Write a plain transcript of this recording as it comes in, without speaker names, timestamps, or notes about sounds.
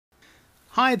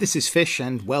Hi, this is Fish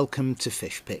and welcome to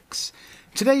Fish Picks.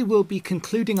 Today we'll be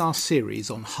concluding our series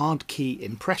on hard key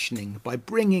impressioning by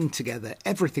bringing together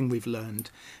everything we've learned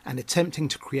and attempting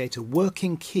to create a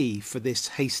working key for this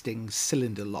Hastings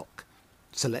cylinder lock.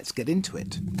 So let's get into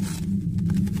it.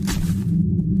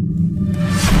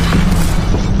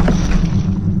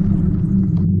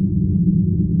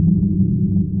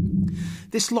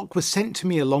 This lock was sent to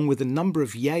me along with a number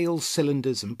of Yale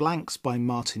cylinders and blanks by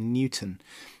Martin Newton.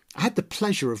 I had the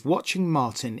pleasure of watching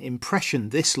Martin impression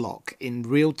this lock in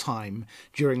real time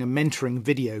during a mentoring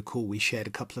video call we shared a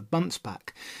couple of months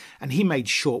back, and he made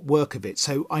short work of it,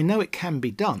 so I know it can be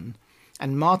done.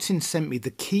 And Martin sent me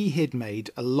the key he'd made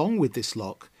along with this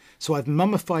lock, so I've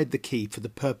mummified the key for the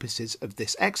purposes of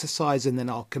this exercise, and then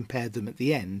I'll compare them at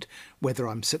the end, whether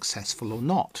I'm successful or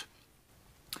not.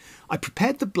 I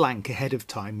prepared the blank ahead of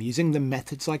time using the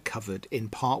methods I covered in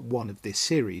part 1 of this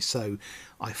series. So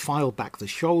I filed back the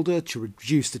shoulder to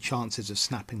reduce the chances of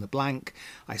snapping the blank,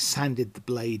 I sanded the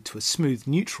blade to a smooth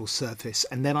neutral surface,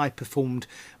 and then I performed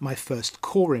my first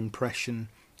core impression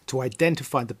to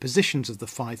identify the positions of the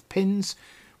 5 pins,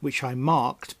 which I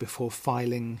marked before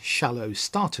filing shallow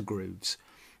starter grooves.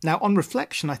 Now, on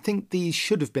reflection, I think these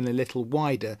should have been a little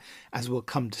wider, as we'll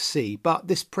come to see, but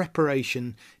this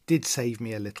preparation did save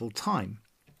me a little time.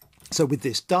 So with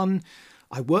this done,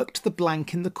 I worked the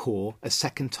blank in the core a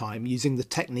second time using the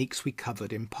techniques we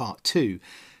covered in part 2,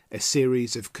 a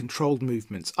series of controlled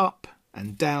movements up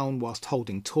and down whilst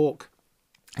holding torque,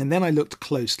 and then I looked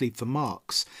closely for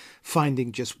marks,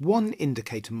 finding just one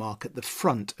indicator mark at the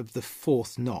front of the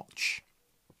 4th notch.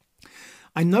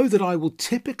 I know that I will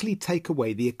typically take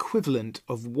away the equivalent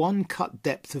of 1 cut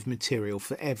depth of material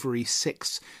for every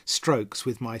 6 strokes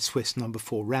with my Swiss No.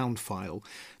 4 round file,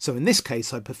 so in this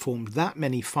case I performed that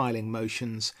many filing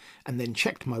motions and then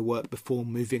checked my work before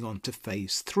moving on to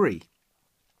phase 3.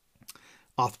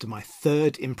 After my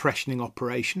 3rd impressioning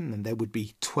operation, and there would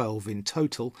be 12 in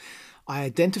total, I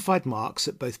identified marks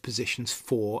at both positions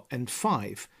 4 and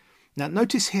 5. Now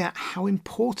notice here how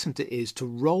important it is to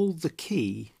roll the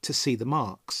key to see the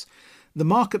marks. The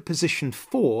mark at position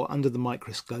 4 under the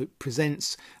microscope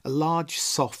presents a large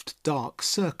soft dark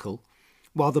circle,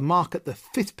 while the mark at the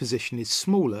 5th position is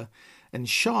smaller and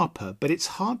sharper, but it's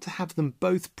hard to have them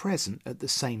both present at the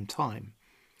same time.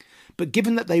 But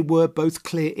given that they were both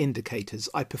clear indicators,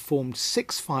 I performed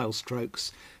 6 file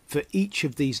strokes for each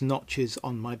of these notches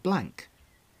on my blank.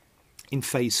 In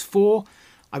phase 4,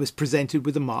 I was presented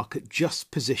with a mark at just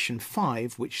position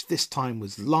 5, which this time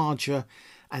was larger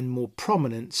and more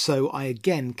prominent, so I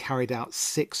again carried out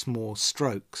 6 more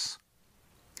strokes.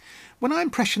 When I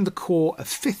impressioned the core a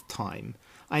 5th time,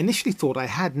 I initially thought I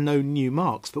had no new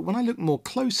marks, but when I looked more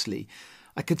closely,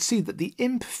 I could see that the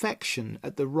imperfection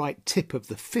at the right tip of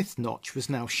the 5th notch was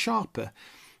now sharper,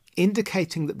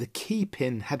 indicating that the key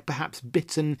pin had perhaps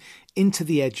bitten into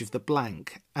the edge of the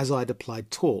blank as I'd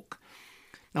applied torque.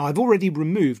 Now, I've already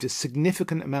removed a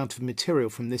significant amount of material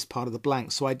from this part of the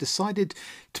blank, so I decided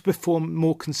to perform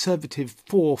more conservative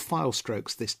 4 file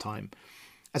strokes this time.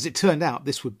 As it turned out,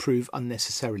 this would prove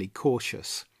unnecessarily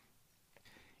cautious.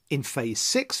 In phase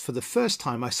 6, for the first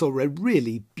time, I saw a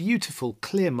really beautiful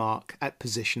clear mark at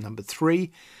position number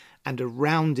 3 and a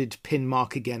rounded pin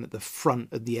mark again at the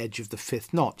front of the edge of the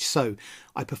 5th notch. So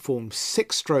I performed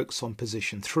 6 strokes on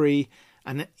position 3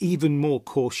 and an even more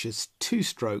cautious 2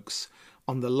 strokes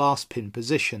on the last pin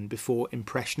position before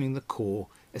impressioning the core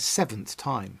a 7th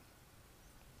time.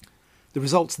 The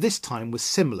results this time were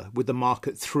similar, with the mark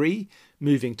at 3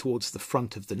 moving towards the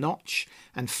front of the notch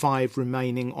and 5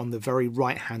 remaining on the very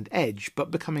right hand edge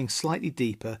but becoming slightly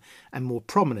deeper and more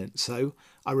prominent, so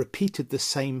I repeated the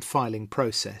same filing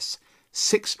process,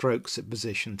 6 strokes at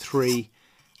position 3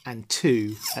 and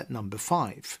 2 at number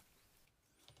 5.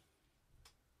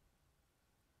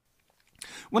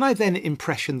 When I then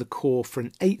impressioned the core for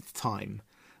an 8th time,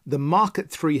 the mark at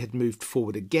 3 had moved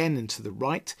forward again and to the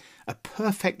right, a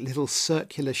perfect little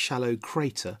circular shallow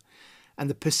crater, and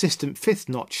the persistent 5th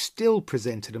notch still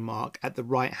presented a mark at the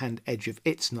right hand edge of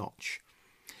its notch.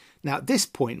 Now at this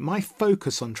point, my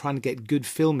focus on trying to get good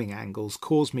filming angles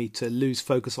caused me to lose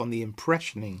focus on the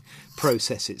impressioning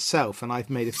process itself, and I've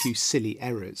made a few silly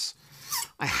errors.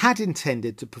 I had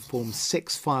intended to perform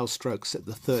 6 file strokes at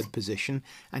the 3rd position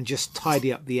and just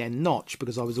tidy up the end notch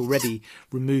because I was already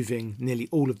removing nearly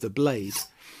all of the blade.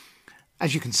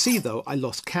 As you can see though, I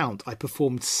lost count. I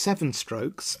performed 7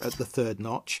 strokes at the 3rd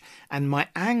notch, and my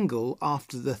angle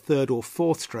after the 3rd or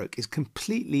 4th stroke is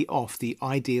completely off the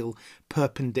ideal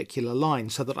perpendicular line,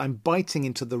 so that I'm biting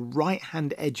into the right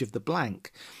hand edge of the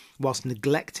blank whilst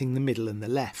neglecting the middle and the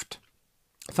left.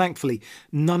 Thankfully,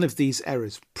 none of these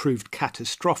errors proved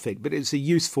catastrophic, but it's a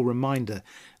useful reminder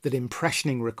that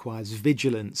impressioning requires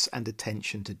vigilance and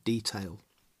attention to detail.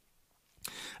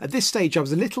 At this stage, I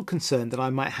was a little concerned that I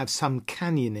might have some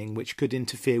canyoning which could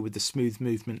interfere with the smooth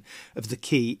movement of the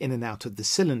key in and out of the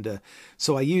cylinder,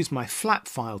 so I used my flat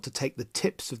file to take the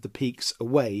tips of the peaks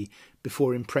away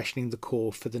before impressioning the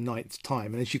core for the 9th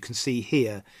time, and as you can see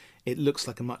here, it looks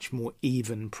like a much more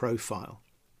even profile.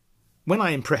 When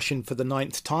I impressioned for the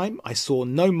 9th time, I saw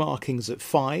no markings at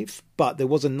 5, but there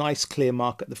was a nice clear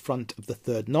mark at the front of the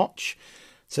 3rd notch.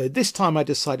 So this time I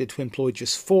decided to employ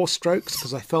just 4 strokes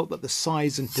because I felt that the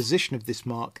size and position of this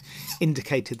mark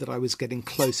indicated that I was getting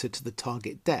closer to the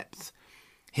target depth.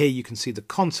 Here you can see the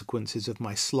consequences of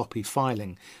my sloppy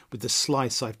filing with the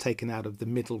slice I've taken out of the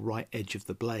middle right edge of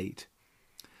the blade.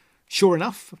 Sure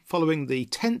enough, following the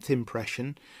 10th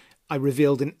impression, I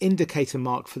revealed an indicator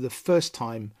mark for the first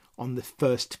time on the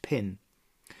first pin.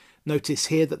 Notice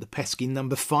here that the pesky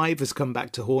number 5 has come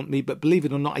back to haunt me, but believe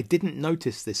it or not, I didn't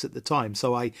notice this at the time,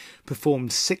 so I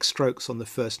performed 6 strokes on the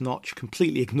first notch,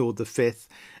 completely ignored the 5th,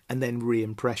 and then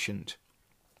re-impressioned.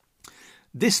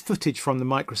 This footage from the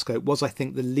microscope was, I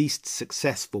think, the least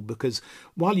successful because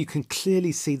while you can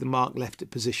clearly see the mark left at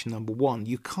position number 1,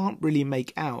 you can't really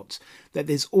make out that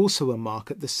there's also a mark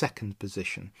at the 2nd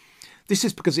position. This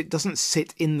is because it doesn't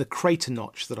sit in the crater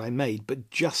notch that I made, but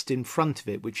just in front of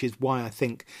it, which is why I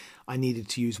think I needed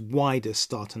to use wider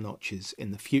starter notches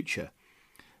in the future.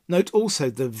 Note also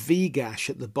the V-gash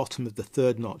at the bottom of the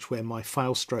 3rd notch where my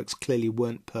file strokes clearly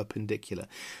weren't perpendicular.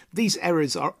 These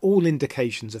errors are all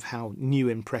indications of how new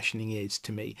impressioning is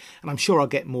to me, and I'm sure I'll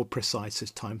get more precise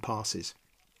as time passes.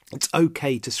 It's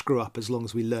okay to screw up as long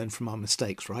as we learn from our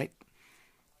mistakes, right?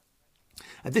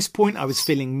 At this point I was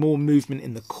feeling more movement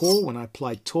in the core when I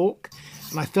applied torque,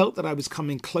 and I felt that I was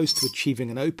coming close to achieving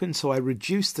an open, so I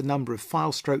reduced the number of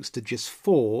file strokes to just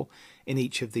 4 in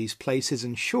each of these places,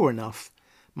 and sure enough,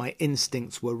 my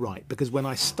instincts were right, because when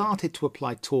I started to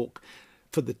apply torque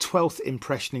for the 12th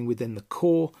impressioning within the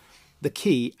core, the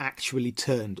key actually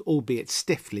turned, albeit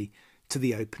stiffly, to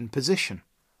the open position.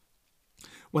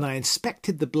 When I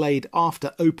inspected the blade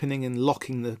after opening and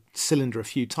locking the cylinder a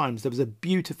few times, there was a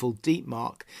beautiful deep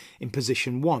mark in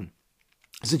position 1.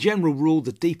 As a general rule,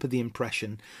 the deeper the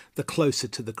impression, the closer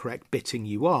to the correct bitting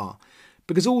you are.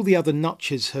 Because all the other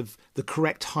notches have the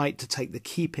correct height to take the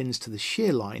key pins to the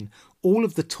shear line, all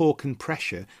of the torque and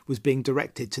pressure was being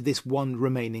directed to this one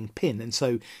remaining pin, and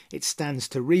so it stands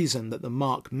to reason that the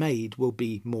mark made will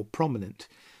be more prominent.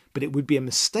 But it would be a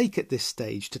mistake at this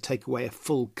stage to take away a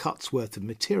full cut's worth of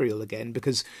material again,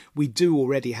 because we do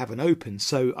already have an open,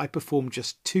 so I performed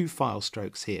just 2 file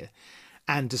strokes here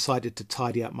and decided to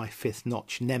tidy up my 5th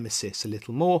notch nemesis a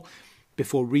little more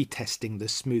before retesting the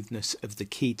smoothness of the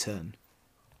key turn.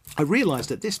 I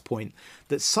realised at this point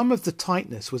that some of the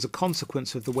tightness was a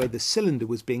consequence of the way the cylinder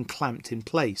was being clamped in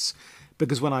place,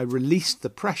 because when I released the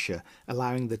pressure,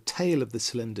 allowing the tail of the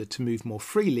cylinder to move more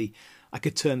freely, I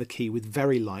could turn the key with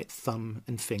very light thumb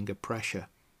and finger pressure.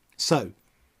 So,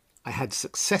 I had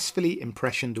successfully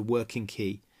impressioned a working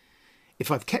key. If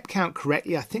I've kept count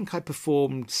correctly, I think I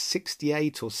performed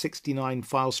 68 or 69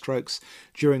 file strokes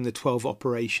during the 12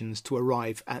 operations to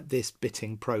arrive at this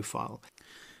bitting profile.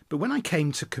 But when I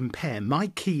came to compare my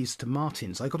keys to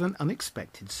Martin's, I got an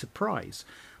unexpected surprise.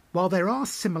 While there are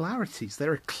similarities,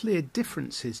 there are clear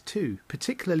differences too,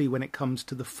 particularly when it comes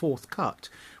to the 4th cut,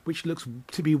 which looks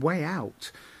to be way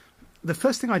out. The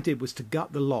first thing I did was to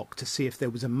gut the lock to see if there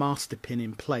was a master pin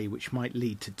in play, which might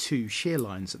lead to 2 shear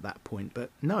lines at that point, but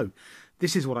no.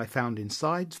 This is what I found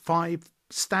inside: 5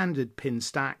 standard pin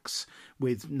stacks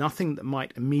with nothing that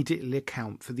might immediately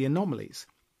account for the anomalies.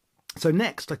 So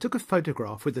next I took a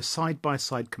photograph with a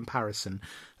side-by-side comparison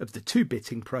of the 2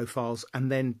 bitting profiles and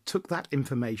then took that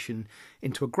information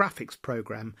into a graphics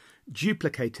program,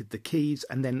 duplicated the keys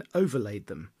and then overlaid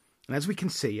them. And as we can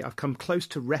see, I've come close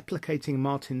to replicating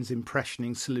Martin's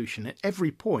impressioning solution at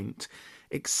every point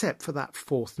except for that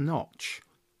 4th notch.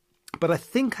 But I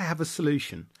think I have a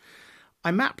solution. I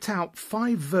mapped out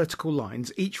 5 vertical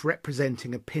lines, each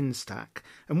representing a pin stack,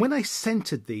 and when I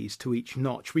centered these to each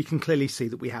notch, we can clearly see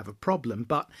that we have a problem.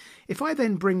 But if I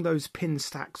then bring those pin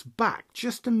stacks back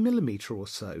just a millimetre or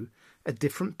so, a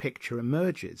different picture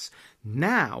emerges.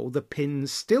 Now the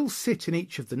pins still sit in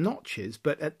each of the notches,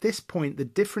 but at this point the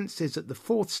differences at the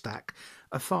 4th stack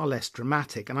are far less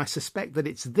dramatic, and I suspect that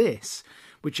it's this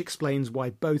which explains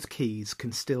why both keys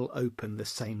can still open the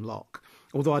same lock.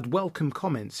 Although I'd welcome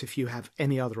comments if you have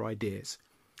any other ideas.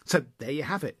 So there you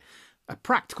have it, a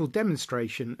practical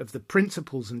demonstration of the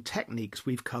principles and techniques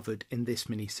we've covered in this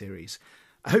mini-series.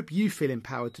 I hope you feel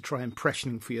empowered to try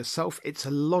impressioning for yourself. It's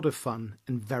a lot of fun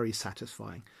and very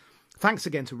satisfying. Thanks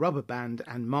again to Rubber Band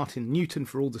and Martin Newton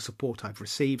for all the support I've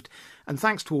received, and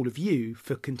thanks to all of you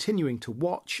for continuing to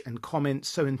watch and comment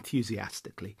so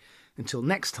enthusiastically. Until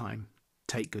next time,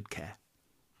 take good care.